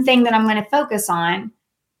one thing that I'm going to focus on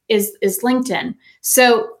is LinkedIn.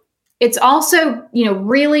 So it's also,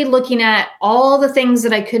 really looking at all the things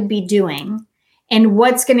that I could be doing and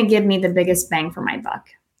what's going to give me the biggest bang for my buck.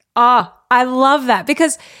 Oh, I love that,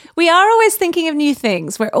 because we are always thinking of new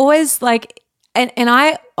things. We're always like, and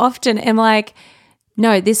I often am like,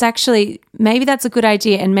 no, this actually, maybe that's a good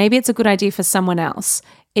idea, and maybe it's a good idea for someone else.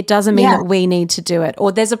 It doesn't mean that we need to do it.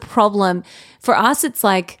 Or there's a problem. For us, it's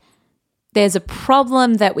like there's a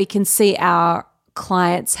problem that we can see our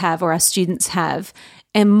clients have or our students have.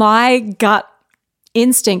 And my gut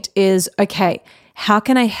instinct is, okay, how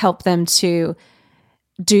can I help them to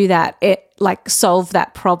do that? Solve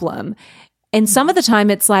that problem. And some of the time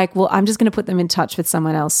it's like, well, I'm just going to put them in touch with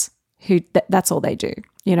someone else who that's all they do,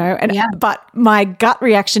 but my gut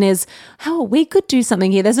reaction is, oh, we could do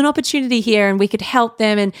something here. There's an opportunity here and we could help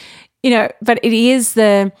them. And, but it is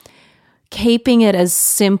the keeping it as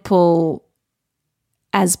simple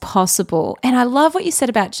as possible. And I love what you said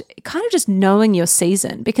about kind of just knowing your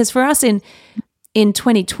season, because for us in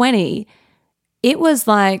 2020, it was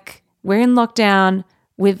like, we're in lockdown.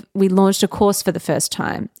 We launched a course for the first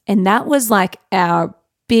time, and that was like our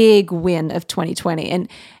big win of 2020.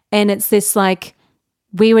 And it's this like,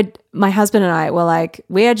 my husband and I were like,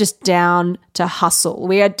 we are just down to hustle.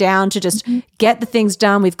 We are down to just get the things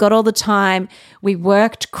done. We've got all the time. We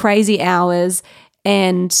worked crazy hours,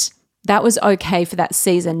 and that was okay for that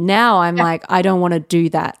season. Now I'm like, I don't want to do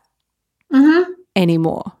that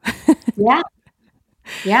anymore.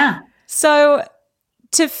 Yeah. So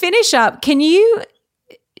to finish up, can you,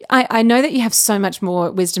 I know that you have so much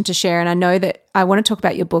more wisdom to share, and I know that I want to talk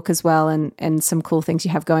about your book as well and some cool things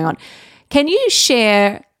you have going on. Can you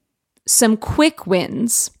share some quick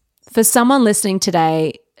wins for someone listening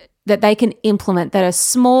today that they can implement, that are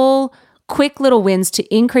small, quick little wins to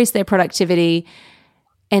increase their productivity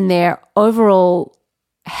and their overall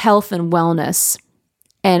health and wellness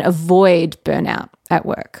and avoid burnout at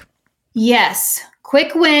work? Yes.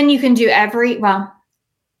 Quick win you can do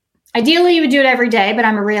ideally you would do it every day, but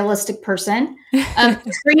I'm a realistic person.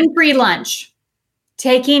 Screen-free lunch.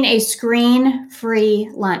 Taking a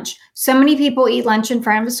screen-free lunch. So many people eat lunch in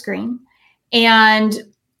front of a screen. And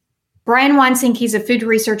Brian Wansink, he's a food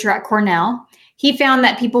researcher at Cornell. He found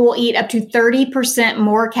that people will eat up to 30%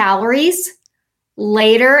 more calories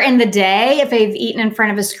later in the day if they've eaten in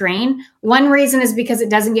front of a screen. One reason is because it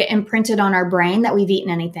doesn't get imprinted on our brain that we've eaten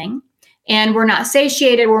anything. And we're not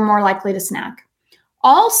satiated, we're more likely to snack.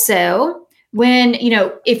 Also, when,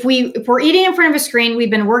 if we're eating in front of a screen, we've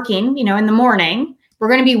been working, in the morning, we're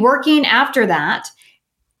going to be working after that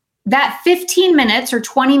 15 minutes or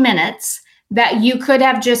 20 minutes that you could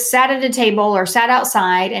have just sat at a table or sat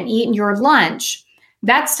outside and eaten your lunch,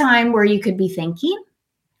 that's time where you could be thinking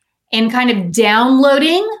and kind of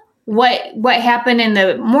downloading what happened in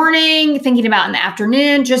the morning, thinking about in the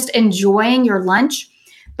afternoon, just enjoying your lunch.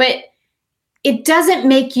 But it doesn't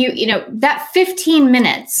make you, that 15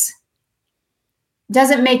 minutes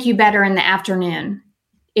doesn't make you better in the afternoon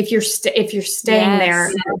if you're staying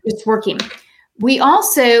there just working. We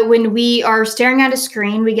also, when we are staring at a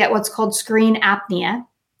screen, we get what's called screen apnea,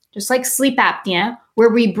 just like sleep apnea, where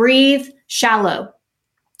we breathe shallow.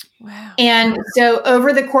 Wow. And so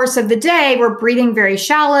over the course of the day, we're breathing very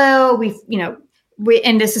shallow.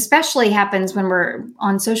 And this especially happens when we're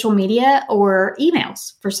on social media or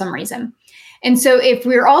emails for some reason. And so if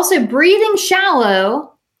we're also breathing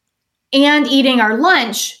shallow and eating our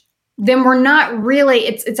lunch, then we're not really,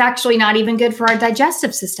 it's actually not even good for our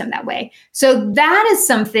digestive system that way. So that is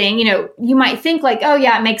something, you might think like, oh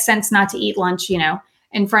yeah, it makes sense not to eat lunch,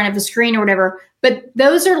 in front of a screen or whatever. But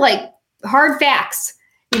those are like hard facts,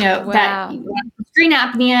 that screen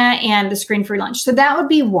apnea and the screen-free lunch. So that would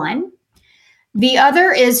be one. The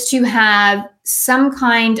other is to have some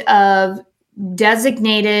kind of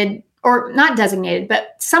designated, or not designated,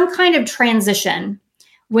 but some kind of transition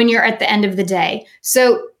when you're at the end of the day.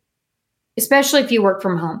 So especially if you work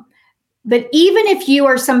from home. But even if you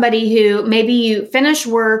are somebody who maybe you finish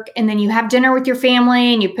work and then you have dinner with your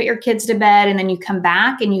family and you put your kids to bed and then you come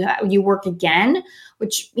back and you work again,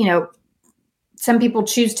 which, you know, some people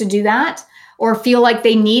choose to do that or feel like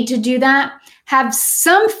they need to do that, have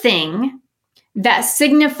something that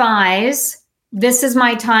signifies this is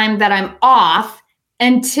my time that I'm off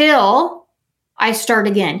until I start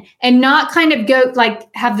again, and not kind of go like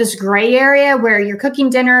have this gray area where you're cooking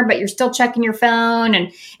dinner, but you're still checking your phone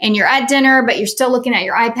and you're at dinner, but you're still looking at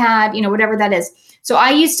your iPad, you know, whatever that is. So I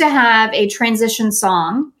used to have a transition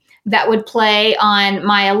song that would play on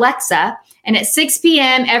my Alexa, and at 6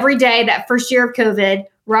 p.m. every day, that first year of COVID,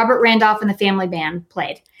 Robert Randolph and the Family Band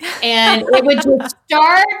played, and it would just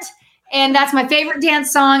start. And that's my favorite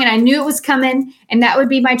dance song. And I knew it was coming. And that would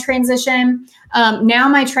be my transition. Now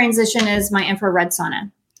my transition is my infrared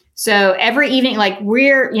sauna. So every evening, like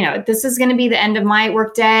this is going to be the end of my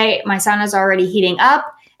work day. My sauna is already heating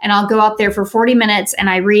up. And I'll go out there for 40 minutes and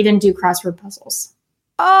I read and do crossword puzzles.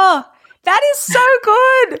 Oh, that is so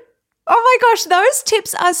good. Oh my gosh, those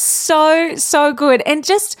tips are so, so good. And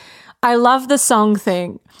just, I love the song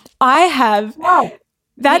thing. I have... Wow.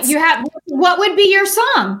 What would be your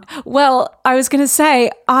song? Well, I was going to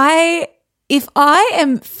say, if I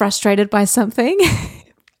am frustrated by something,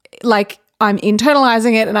 like I'm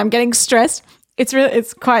internalizing it and I'm getting stressed,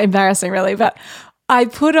 it's quite embarrassing really, but I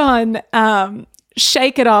put on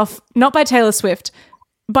Shake It Off, not by Taylor Swift,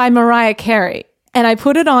 by Mariah Carey. And I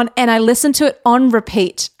put it on and I listen to it on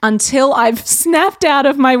repeat until I've snapped out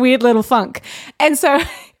of my weird little funk. And so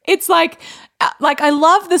it's like I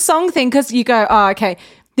love the song thing because you go, oh, okay,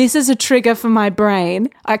 this is a trigger for my brain.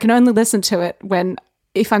 I can only listen to it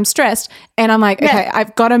if I'm stressed. And I'm like, okay,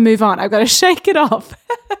 I've got to move on. I've got to shake it off.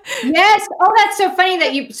 Yes. Oh, that's so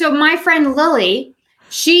funny so my friend Lily,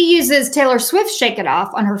 she uses Taylor Swift's Shake It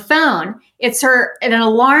Off on her phone. An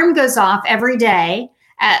alarm goes off every day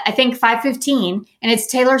at, I think, 5:15, and it's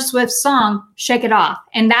Taylor Swift's song, Shake It Off.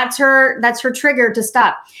 And that's her trigger to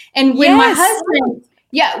stop. And when my husband...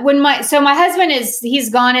 Yeah, my husband he's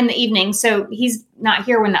gone in the evening, so he's not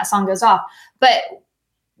here when that song goes off. But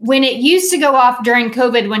when it used to go off during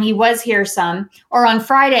COVID, when he was here or on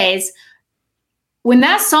Fridays, when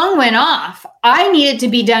that song went off, I needed to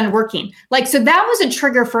be done working. So that was a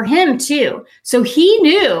trigger for him too. So he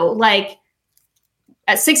knew,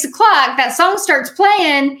 at 6 o'clock, that song starts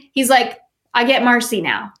playing. He's like, I get Marcy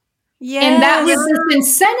now. Yeah. And that was this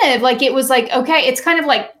incentive. It was like, okay, it's kind of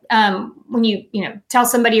like, when you tell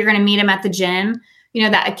somebody you're going to meet them at the gym,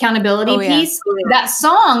 that accountability piece, that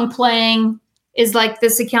song playing is like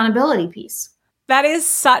this accountability piece. That is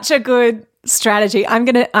such a good strategy. I'm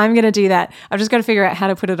going to do that. I've just got to figure out how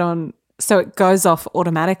to put it on so it goes off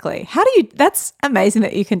automatically. That's amazing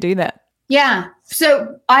that you can do that. Yeah.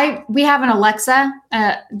 So we have an Alexa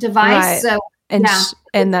device. Right. So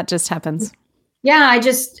and that just happens. Yeah.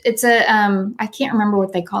 It's I can't remember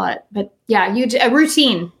what they call it, but yeah, a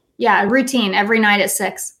routine. Yeah, a routine every night at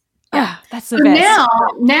 6. Yeah, that's the best.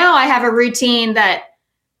 Now I have a routine that,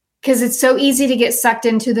 because it's so easy to get sucked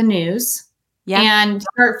into the news and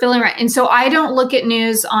start feeling right. And so I don't look at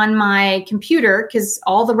news on my computer because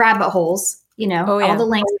all the rabbit holes, all the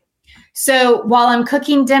links. So while I'm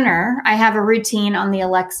cooking dinner, I have a routine on the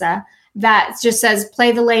Alexa that just says,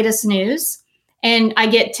 play the latest news. And I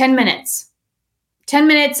get 10 minutes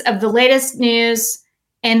of the latest news,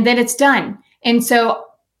 and then it's done. And so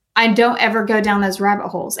I don't ever go down those rabbit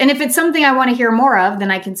holes. And if it's something I want to hear more of,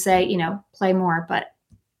 then I can say, play more. But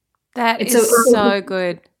that is so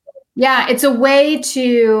good. Yeah, it's a way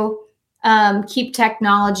to keep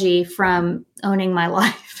technology from owning my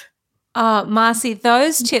life. Marcy,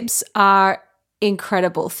 those tips are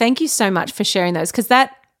incredible. Thank you so much for sharing those, because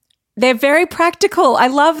they're very practical. I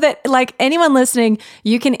love that, anyone listening,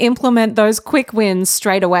 you can implement those quick wins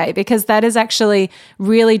straight away, because that is actually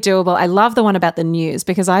really doable. I love the one about the news,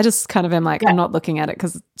 because I just kind of am I'm not looking at it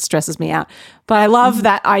because it stresses me out. But I love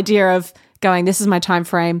that idea of going, this is my time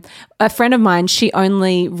frame. A friend of mine, she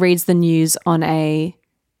only reads the news on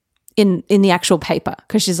in the actual paper,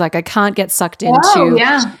 because she's like, I can't get sucked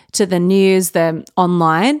into to the news, the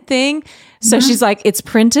online thing. So she's like, it's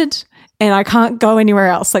printed. And I can't go anywhere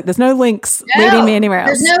else. There's no links leading me anywhere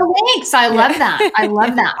else. There's no links. I love that. I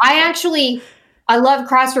love that. I love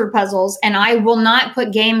crossword puzzles, and I will not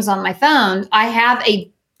put games on my phone. I have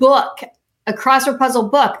a book, a crossword puzzle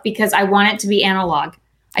book, because I want it to be analog.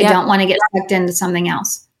 I don't want to get sucked into something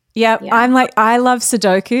else. Yep. Yeah. I'm I love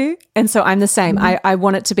Sudoku. And so I'm the same. Mm-hmm. I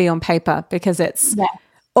want it to be on paper, because it's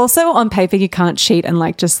also on paper. You can't cheat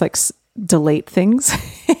and just delete things.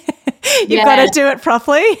 You've got to do it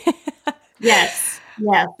properly. Yes.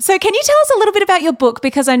 Yes. So can you tell us a little bit about your book?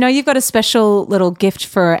 Because I know you've got a special little gift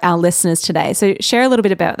for our listeners today. So share a little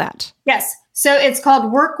bit about that. Yes. So it's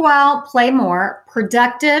called Work Well, Play More,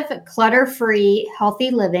 Productive, Clutter-Free, Healthy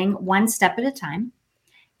Living, One Step at a Time.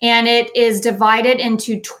 And it is divided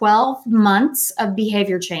into 12 months of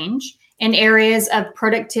behavior change in areas of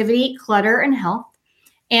productivity, clutter, and health.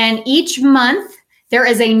 And each month, there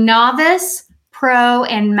is a novice, pro,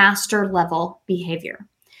 and master level behavior.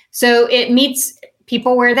 So it meets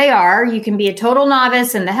people where they are. You can be a total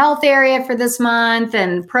novice in the health area for this month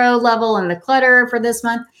and pro level in the clutter for this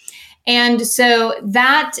month. And so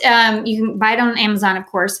that you can buy it on Amazon, of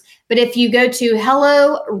course. But if you go to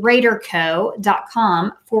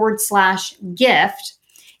helloraderco.com/gift,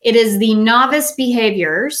 it is the novice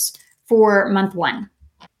behaviors for month 1.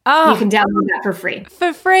 Oh, you can download that for free.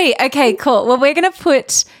 For free. Okay, cool. Well, we're going to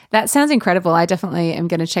put, that sounds incredible. I definitely am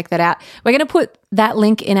going to check that out. We're going to put that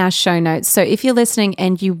link in our show notes. So if you're listening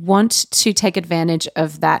and you want to take advantage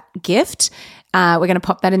of that gift, we're going to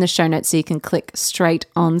pop that in the show notes so you can click straight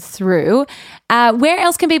on through. Where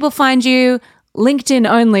else can people find you? LinkedIn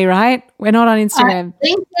only, right? We're not on Instagram.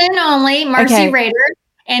 LinkedIn only, Marcy Rader,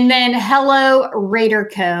 and then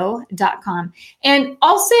helloraderco.com. And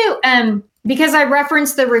also, because I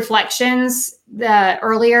referenced the reflections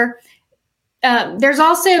earlier, there's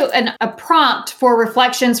also a prompt for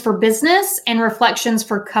reflections for business and reflections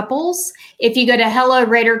for couples if you go to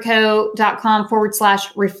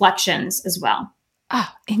helloraderco.com/reflections as well. Oh,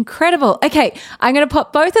 incredible. Okay, I'm going to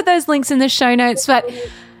pop both of those links in the show notes, but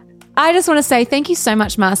I just want to say thank you so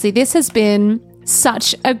much, Marcy. This has been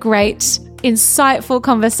such a great, insightful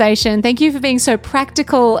conversation. Thank you for being so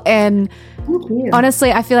practical, and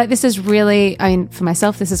honestly, I feel like this is really, for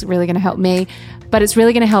myself, this is really going to help me, but it's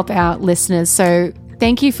really going to help our listeners. So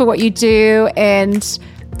thank you for what you do, and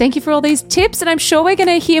thank you for all these tips. And I'm sure we're going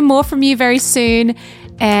to hear more from you very soon.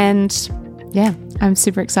 And yeah, I'm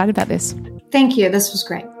super excited about this. Thank you. This was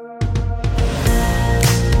great.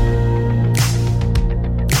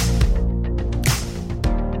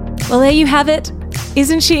 Well, there you have it.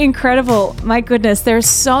 Isn't she incredible? My goodness, there are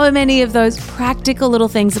so many of those practical little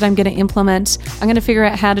things that I'm going to implement. I'm going to figure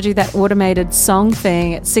out how to do that automated song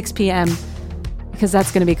thing at 6 p.m. because that's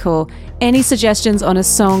going to be cool. Any suggestions on a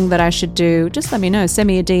song that I should do, just let me know. Send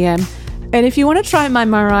me a DM. And if you want to try my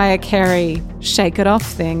Mariah Carey Shake It Off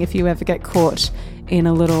thing, if you ever get caught in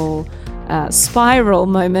a little spiral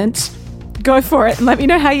moment, go for it and let me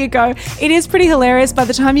know how you go. It is pretty hilarious. By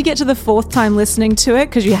the time you get to the 4th time listening to it,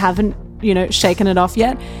 because you haven't, shaken it off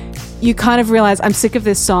yet, you kind of realize I'm sick of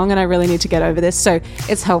this song and I really need to get over this. So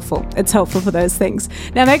it's helpful. It's helpful for those things.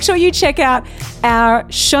 Now make sure you check out our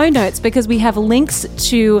show notes because we have links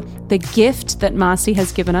to the gift that Marcy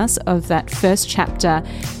has given us of that first chapter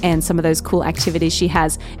and some of those cool activities she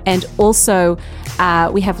has. And also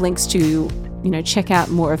we have links to check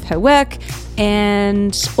out more of her work,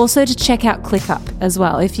 and also to check out ClickUp as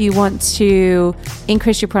well. If you want to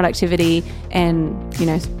increase your productivity and,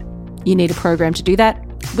 you need a program to do that,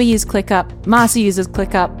 we use ClickUp. Marcy uses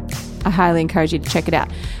ClickUp. I highly encourage you to check it out.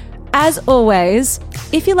 As always,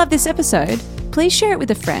 if you love this episode, please share it with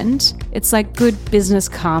a friend. It's like good business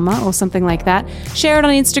karma or something like that. Share it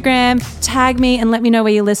on Instagram, tag me, and let me know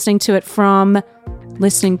where you're listening to it from. Where you're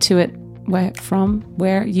listening to it.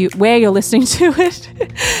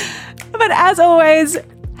 But as always,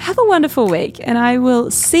 have a wonderful week, and I will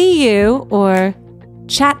see you or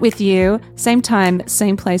chat with you same time,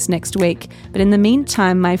 same place next week. But in the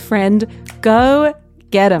meantime, my friend, go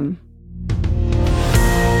get 'em.